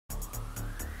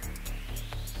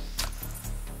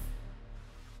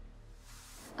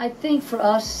I think for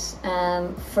us,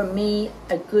 for me,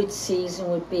 a good season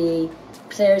would be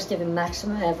players giving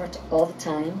maximum effort all the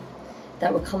time,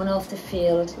 that we're coming off the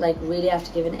field like really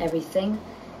after giving everything,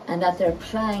 and that they're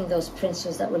applying those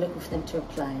principles that we're looking for them to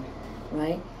apply,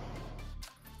 right?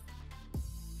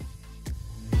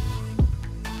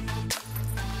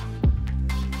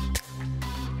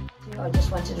 I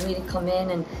just wanted to really come in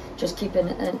and just keep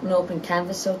an open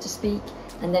canvas, so to speak,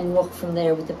 and then work from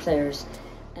there with the players.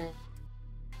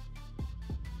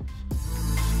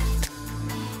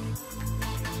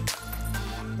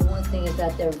 The one thing is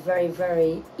that they're very,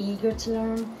 very eager to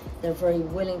learn, they're very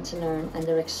willing to learn, and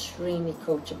they're extremely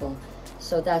coachable.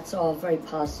 So that's all very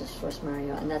positive for us,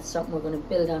 Mario, and that's something we're going to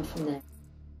build on from there.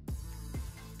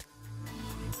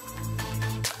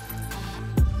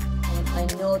 I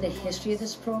know the history of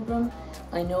this program.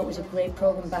 I know it was a great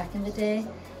program back in the day,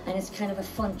 and it's kind of a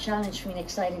fun challenge for me, an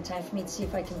exciting time for me to see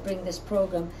if I can bring this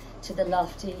program to the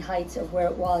lofty heights of where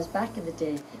it was back in the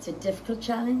day. It's a difficult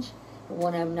challenge, but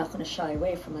one I'm not going to shy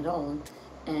away from at all.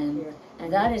 And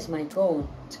that is my goal,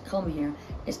 to come here,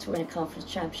 is to win a conference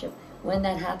championship. When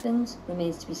that happens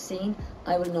remains to be seen.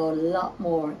 I will know a lot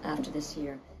more after this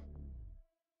year.